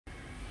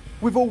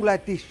We've all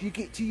had this. You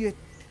get to your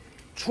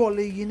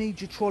trolley, you need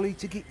your trolley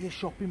to get your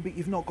shopping, but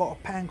you've not got a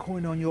pound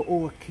coin on you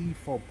or a key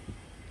fob.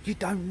 You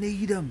don't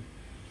need them.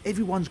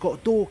 Everyone's got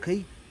a door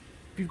key.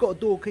 If you've got a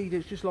door key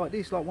that's just like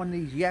this, like one of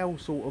these Yale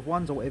sort of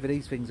ones, or whatever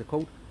these things are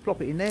called,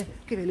 plop it in there,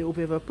 give it a little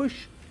bit of a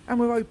push, and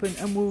we're open,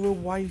 and we're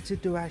away to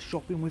do our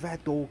shopping with our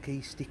door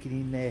key sticking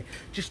in there.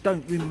 Just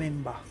don't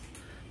remember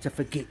to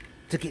forget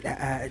to get that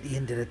out at the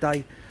end of the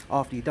day,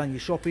 after you've done your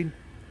shopping,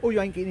 or you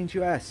ain't getting into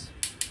your house.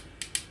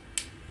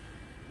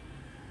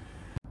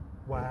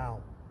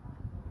 Wow.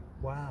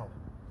 Wow.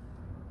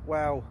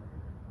 Wow.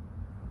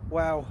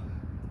 Wow.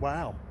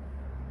 Wow.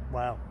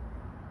 Wow.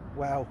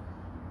 Wow.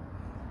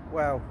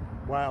 Wow.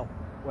 Wow.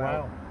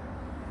 Wow.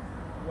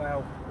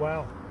 Wow.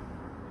 Wow.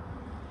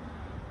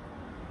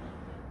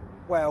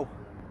 Wow.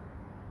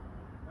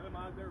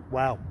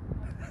 Wow.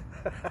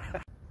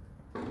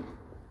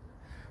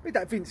 Read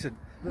that, Vincent.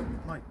 Look,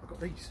 mate, I've got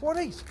these. What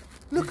are these?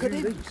 Look at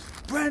them. These.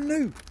 Brand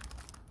new.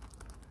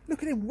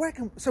 Look at them.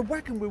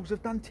 Wagon wheels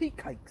have done tea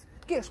cakes.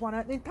 Get us one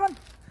out there, ton.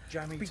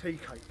 Jammy tea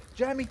cake.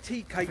 Jammy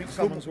tea I cake. think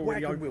someone's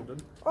already Wagon opened wheel.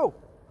 them. Oh.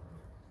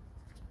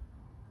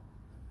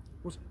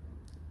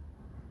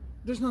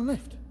 There's none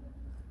left.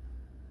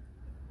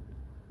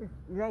 You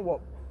know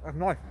what? That's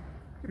nice.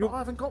 I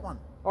haven't got one.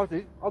 I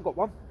did. I got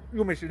one.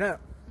 You're missing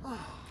out.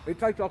 It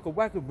tastes like a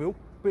wagon wheel,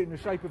 but in the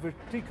shape of a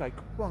tea cake.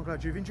 Well, I'm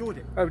glad you've enjoyed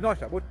it. Oh, nice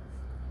that would.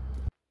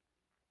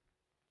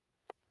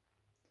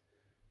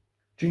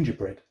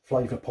 Gingerbread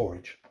flavour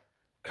porridge,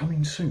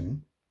 coming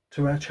soon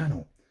to our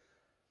channel.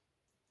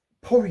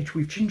 Porridge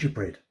with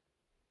gingerbread,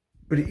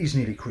 but it is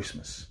nearly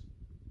Christmas.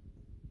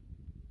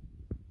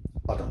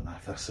 I don't know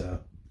if that's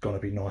going to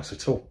be nice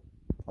at all.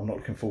 I'm not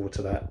looking forward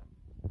to that.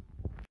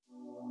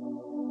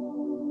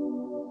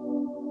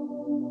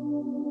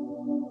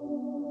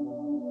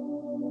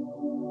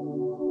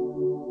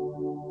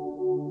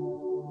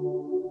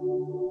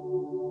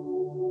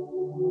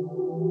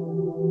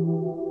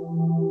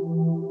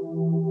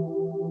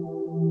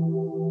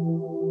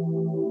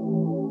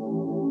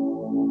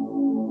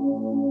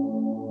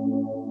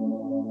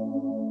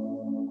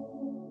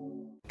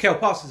 Kel,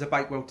 pass us a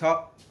Bakewell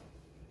tart.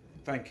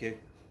 Thank you.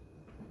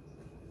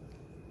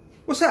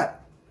 What's that?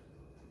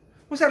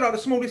 What's that, like the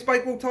smallest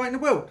Bakewell tart in the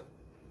world?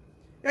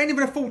 It ain't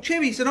even a full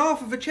cherry, it's an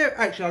half of a cherry.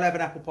 Actually, I'll have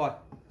an apple pie.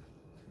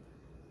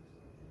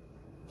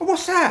 Oh,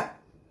 what's that?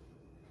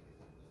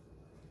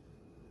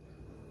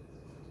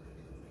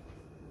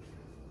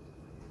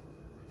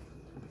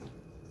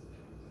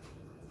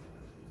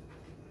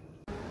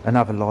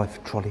 Another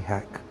life trolley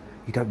hack.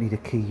 You don't need a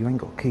key, you ain't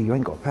got a key, you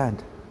ain't got a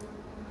pound.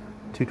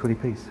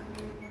 220p's.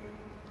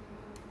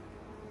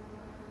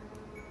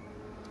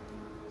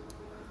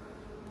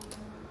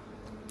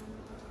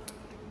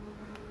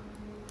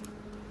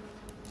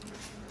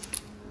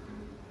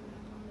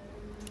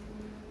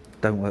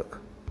 Don't work.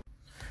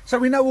 So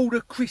we know all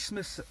the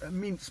Christmas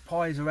mince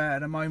pies are out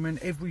at the moment.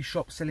 Every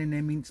shop selling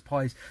their mince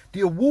pies. The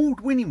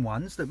award-winning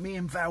ones that me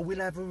and Val will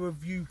have a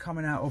review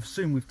coming out of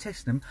soon with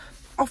testing them.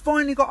 I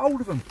finally got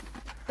hold of them.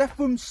 They're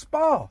from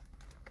Spar.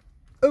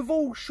 Of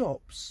all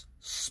shops,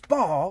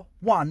 Spar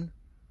won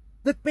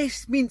the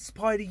best mince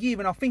pie of the year,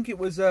 and I think it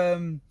was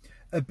a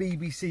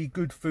BBC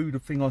Good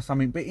Food thing or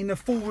something. But in the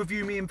full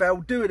review me and Val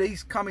do of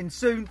these coming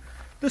soon,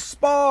 the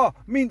Spar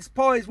mince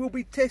pies will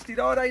be tested.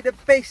 Are they the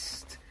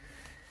best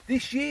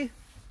this year?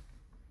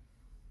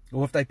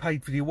 Or have they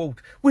paid for the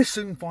award? We'll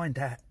soon find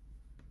out.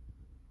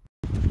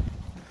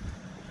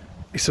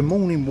 It's a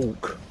morning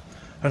walk,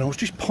 and I was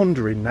just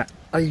pondering that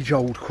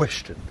age-old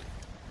question.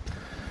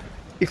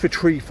 If a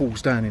tree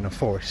falls down in a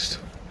forest,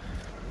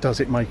 does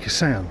it make a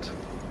sound?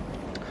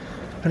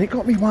 And it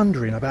got me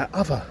wondering about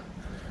other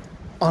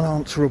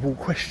unanswerable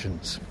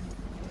questions.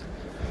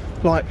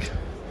 Like,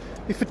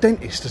 if a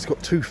dentist has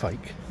got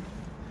toothache,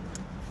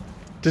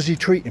 does he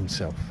treat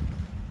himself?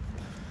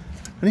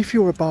 And if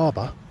you're a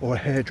barber or a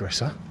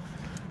hairdresser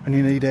and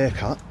you need a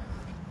haircut,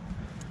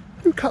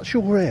 who cuts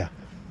your hair?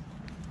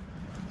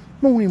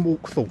 Morning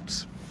walk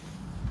thoughts.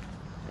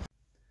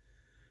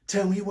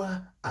 Tell me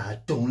why I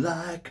don't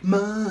like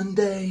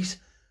Mondays.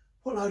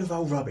 What load of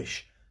old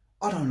rubbish.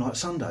 I don't like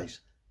Sundays.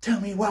 Tell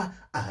me why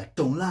I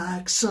don't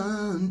like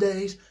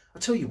Sundays.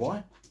 I'll tell you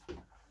why.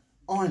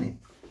 Ironing.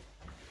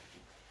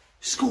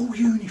 School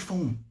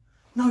uniform.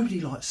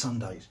 Nobody likes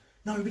Sundays.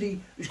 Nobody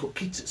who's got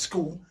kids at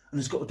school and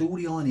has got to do all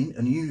the ironing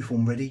and the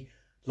uniform ready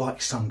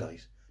likes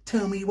Sundays.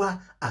 Tell me why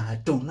I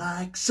don't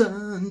like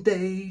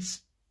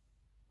Sundays.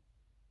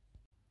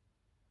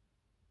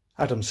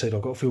 Adam said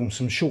I've got to film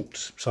some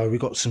shorts, so we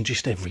got some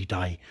just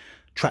everyday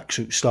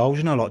tracksuit styles,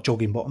 you know, like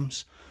jogging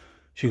bottoms.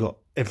 So you got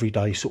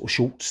everyday sort of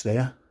shorts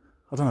there.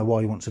 I don't know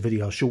why he wants a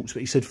video of shorts,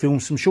 but he said film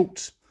some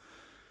shorts.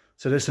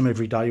 So there's some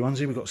everyday ones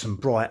here. We've got some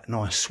bright,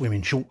 nice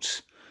swimming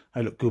shorts.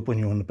 They look good when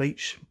you're on the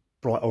beach.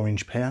 Bright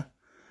orange pair,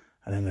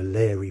 and then a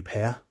Larry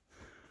pair.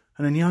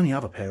 And then the only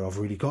other pair I've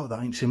really got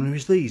that ain't similar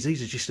is these.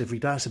 These are just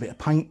everyday. It's a bit of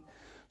paint.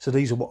 So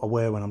these are what I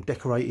wear when I'm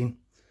decorating.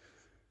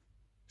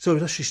 So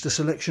that's just a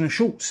selection of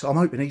shorts. I'm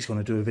hoping he's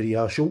going to do a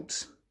video of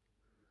shorts.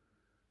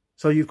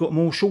 So you've got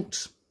more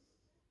shorts.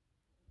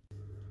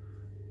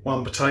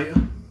 1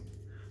 potato,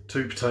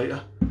 2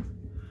 potato,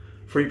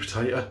 3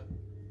 potato,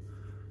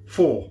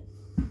 4,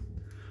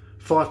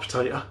 5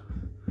 potato,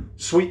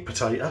 sweet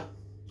potato,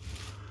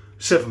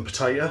 7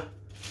 potato,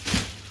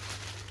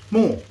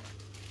 more.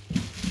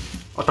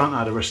 I don't know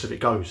how the rest of it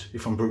goes,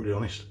 if I'm brutally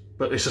honest,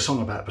 but it's a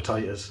song about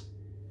potatoes.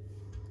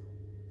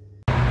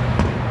 Look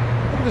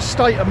at the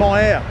state of my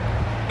hair.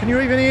 Can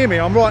you even hear me?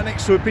 I'm right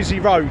next to a busy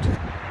road.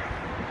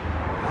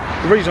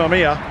 The reason I'm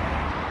here,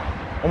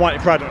 I'm waiting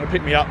for Adam to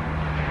pick me up.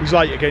 He's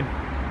late again.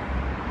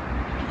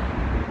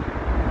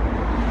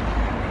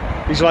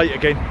 He's late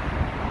again.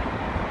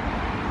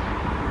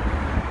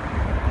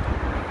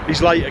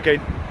 He's late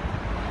again.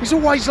 He's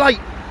always late.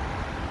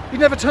 He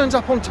never turns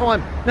up on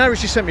time. Now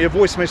he's just sent me a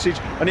voice message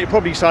and it'll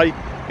probably say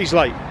he's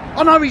late.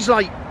 I know he's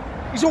late.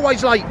 He's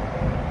always late.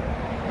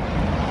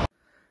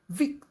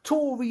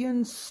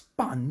 Victorian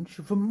sponge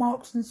from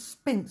Marks and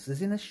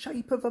Spencer's in the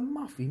shape of a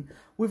muffin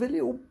with a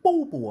little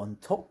bauble on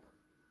top.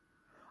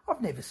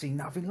 I've never seen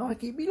nothing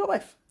like it in my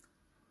life.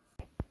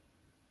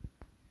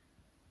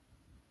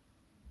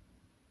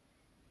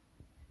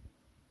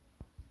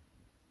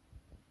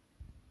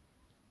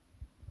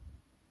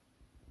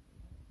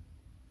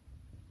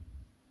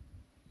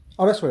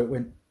 Oh, that's where it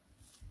went.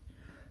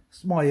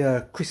 It's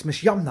my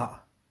Christmas yum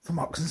nut from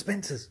Marks and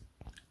Spencer's.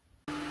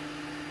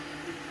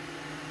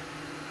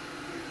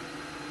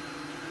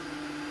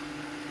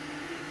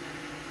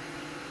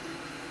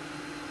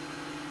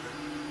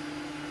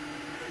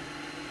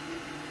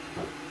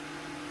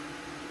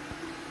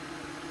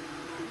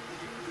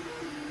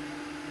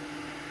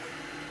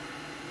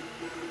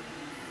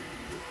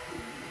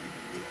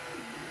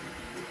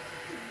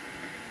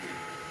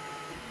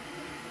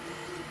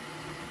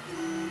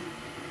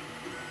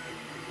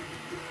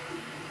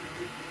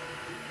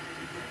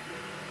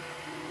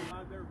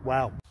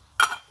 Wow.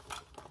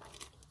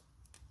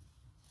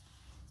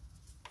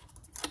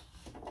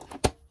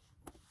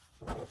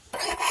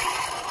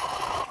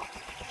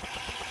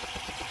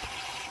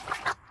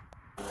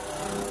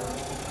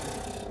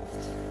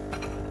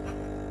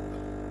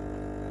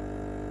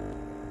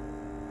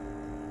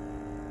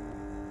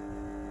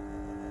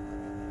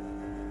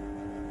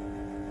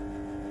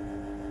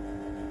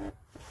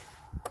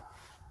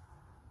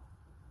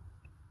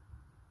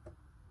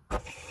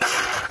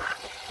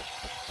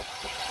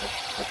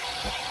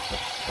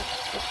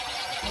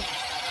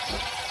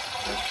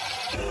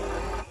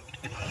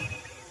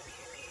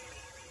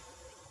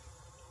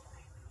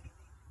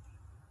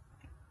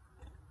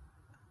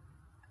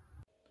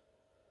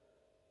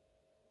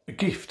 A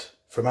gift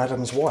from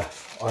Adam's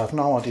wife. I have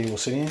no idea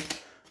what's in here.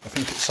 I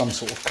think it's some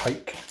sort of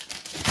cake.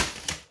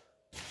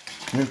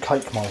 New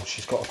cake mould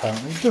she's got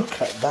apparently.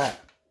 Look at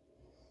that.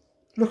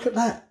 Look at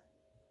that.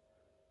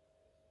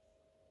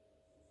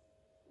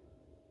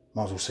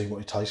 Might as well see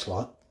what it tastes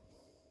like.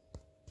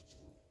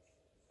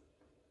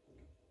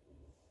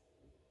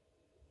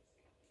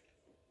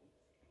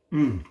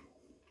 Mmm.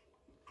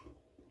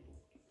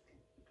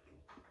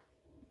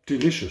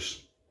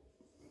 Delicious.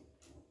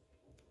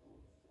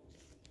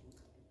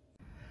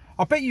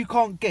 I bet you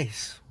can't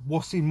guess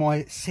what's in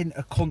my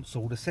centre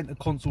console. The centre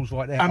console's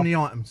right there. How many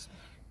items?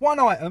 One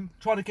item.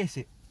 Try to guess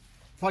it.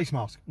 Face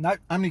mask. Nope.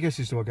 How many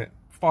guesses do I get?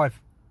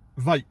 5.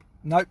 Vape.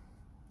 Nope.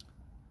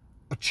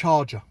 A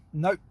charger.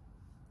 Nope.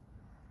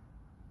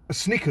 A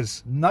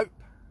Snickers. Nope.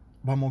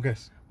 One more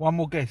guess. One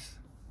more guess.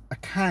 A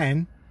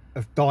can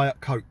of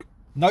Diet Coke.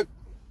 Nope.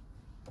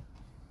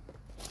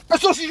 A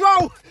sausage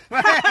roll!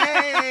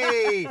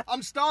 Hey!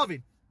 I'm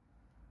starving.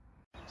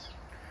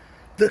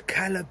 The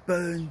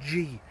Caliburn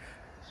G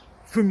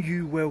from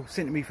you, well,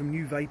 sent to me from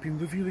New Vaping.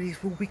 Review of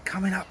this will be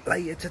coming up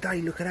later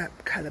today. Look at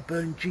that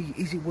Caliburn G.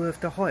 Is it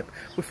worth the hype?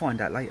 We'll find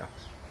out later.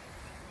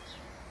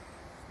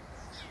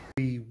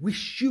 We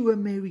wish you a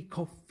merry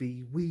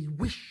coffee. We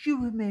wish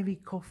you a merry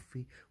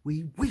coffee.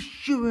 We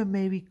wish you a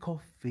merry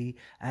coffee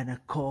and a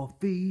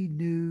coffee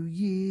new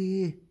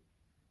year.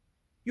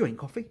 You ain't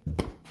coffee.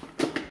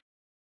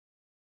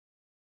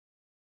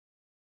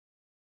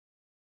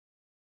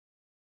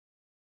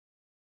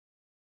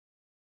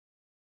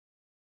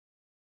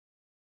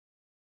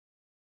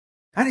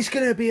 And it's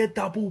going to be a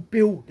double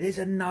bill. There's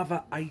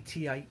another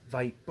 88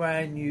 vape,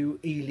 brand new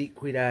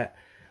e-liquid out.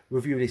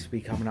 Review of this will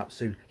be coming up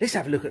soon. Let's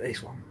have a look at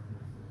this one.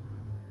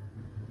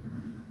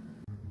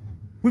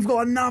 We've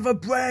got another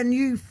brand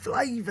new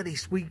flavour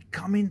this week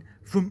coming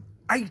from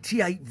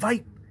 88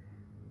 Vape.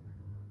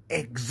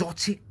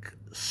 Exotic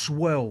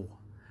Swell.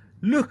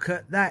 Look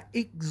at that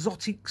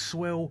exotic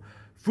swell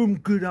from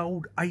good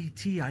old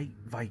 88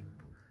 Vape.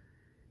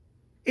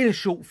 In a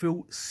short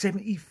fill,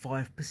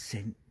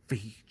 75%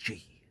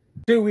 VG.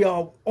 Here we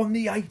are on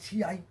the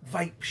 88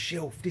 Vape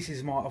shelf. This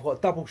is I've got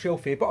a double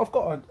shelf here, but I've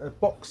got a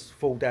box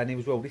full down here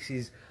as well. This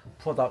is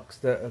products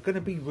that are going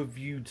to be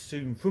reviewed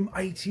soon from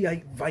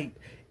 88 Vape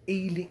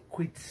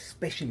e-liquid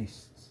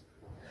specialists.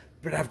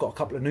 But I've got a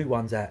couple of new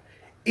ones out.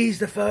 Here's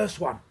the first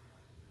one.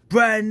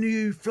 Brand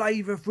new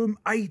flavour from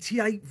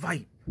 88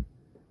 Vape.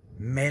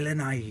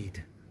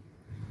 Melonade.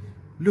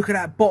 Look at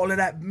that bottle of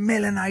that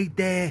Melonade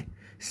there.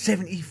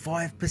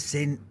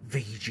 75%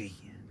 VG.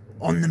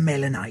 on the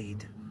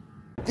melonade.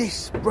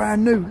 This,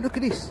 brand new, look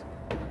at this.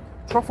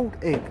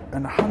 Truffled egg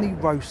and honey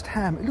roast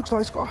ham. It looks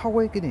like it's got a whole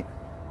egg in it.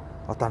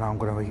 I don't know, I'm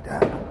going to eat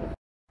that.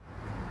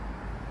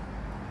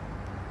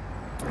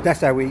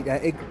 That's how we eat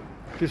that egg.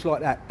 Just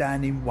like that,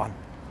 down in one.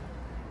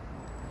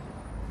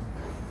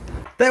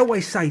 They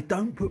always say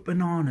don't put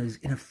bananas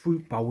in a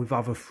fruit bowl with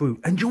other fruit.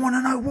 And do you want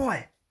to know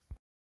why?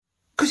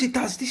 Because it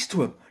does this to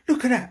them.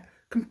 Look at that.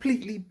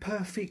 Completely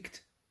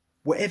perfect.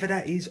 Whatever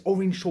that is,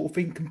 orange sort of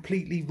thing,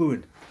 completely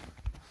ruined.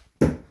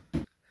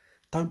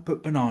 Don't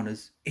put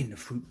bananas in the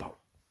fruit bowl.